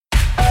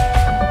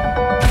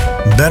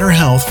better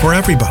health for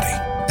everybody,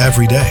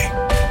 every day.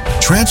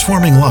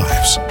 Transforming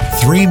lives,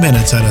 3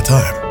 minutes at a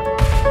time.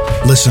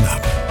 Listen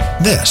up.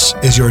 This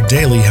is your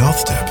daily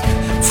health tip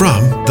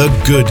from The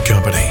Good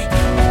Company.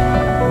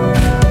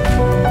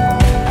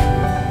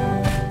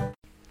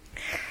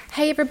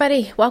 Hey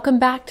everybody, welcome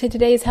back to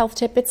today's health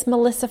tip. It's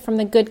Melissa from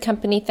The Good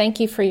Company. Thank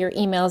you for your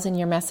emails and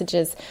your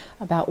messages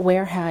about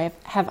where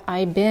have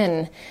I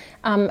been.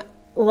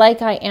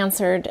 Like I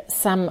answered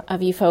some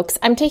of you folks,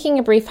 I'm taking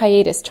a brief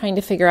hiatus trying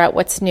to figure out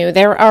what's new.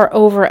 There are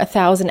over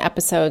 1,000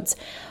 episodes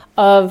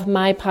of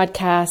my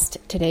podcast,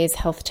 Today's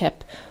Health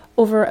Tip,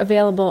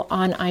 available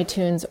on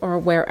iTunes or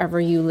wherever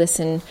you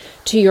listen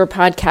to your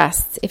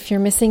podcasts. If you're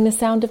missing the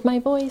sound of my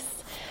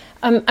voice,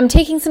 I'm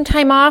taking some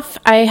time off.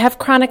 I have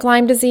chronic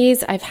Lyme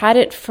disease. I've had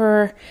it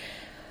for,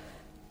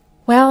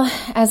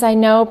 as I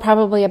know,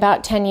 probably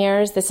about 10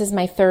 years. This is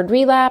my third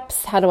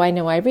relapse. How do I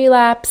know I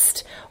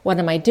relapsed? What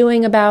am I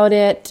doing about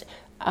it?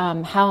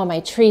 How am I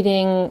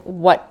treating?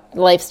 What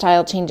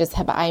lifestyle changes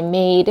have I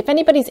made? If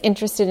anybody's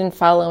interested in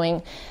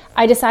following,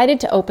 I decided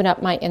to open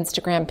up my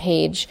Instagram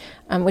page,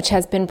 which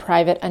has been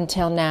private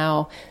until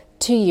now,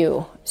 to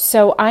you.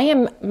 So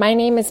my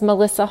name is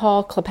Melissa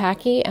Hall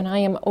Klepacki, and I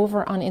am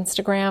over on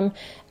Instagram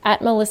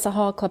at Melissa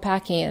Hall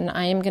Klepacki, and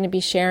I am going to be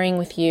sharing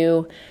with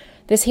you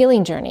this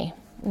healing journey.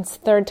 It's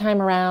the third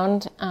time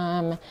around.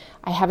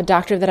 I have a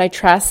doctor that I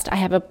trust. I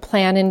have a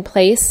plan in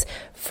place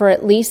for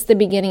at least the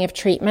beginning of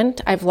treatment.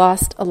 I've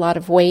lost a lot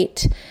of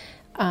weight,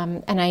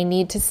 and I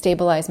need to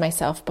stabilize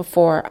myself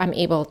before I'm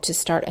able to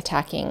start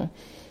attacking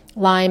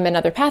Lyme and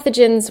other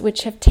pathogens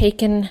which have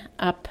taken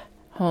up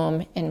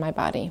home in my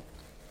body.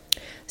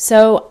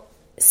 So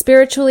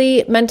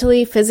spiritually,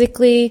 mentally,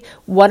 physically,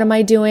 what am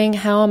I doing?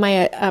 How am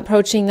I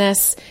approaching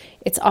this?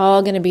 It's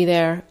all going to be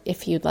there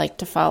if you'd like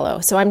to follow.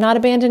 So I'm not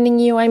abandoning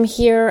you. I'm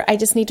here. I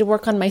just need to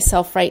work on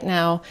myself right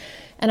now.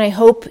 And I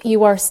hope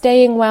you are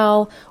staying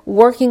well,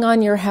 working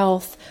on your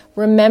health,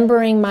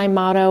 remembering my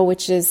motto,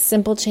 which is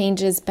simple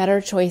changes,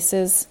 better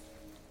choices.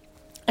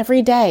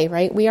 Every day,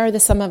 right? We are the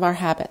sum of our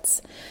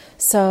habits.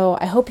 So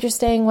I hope you're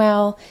staying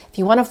well. If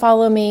you want to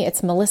follow me,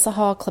 it's Melissa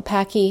Hall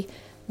Klepacki.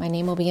 My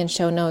name will be in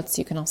show notes.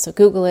 You can also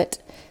Google it.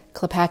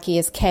 Klepacki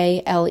is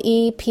Klepacki.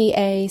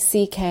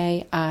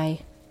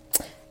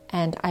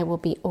 And I will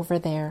be over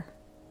there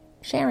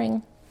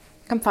sharing.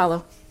 Come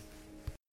follow.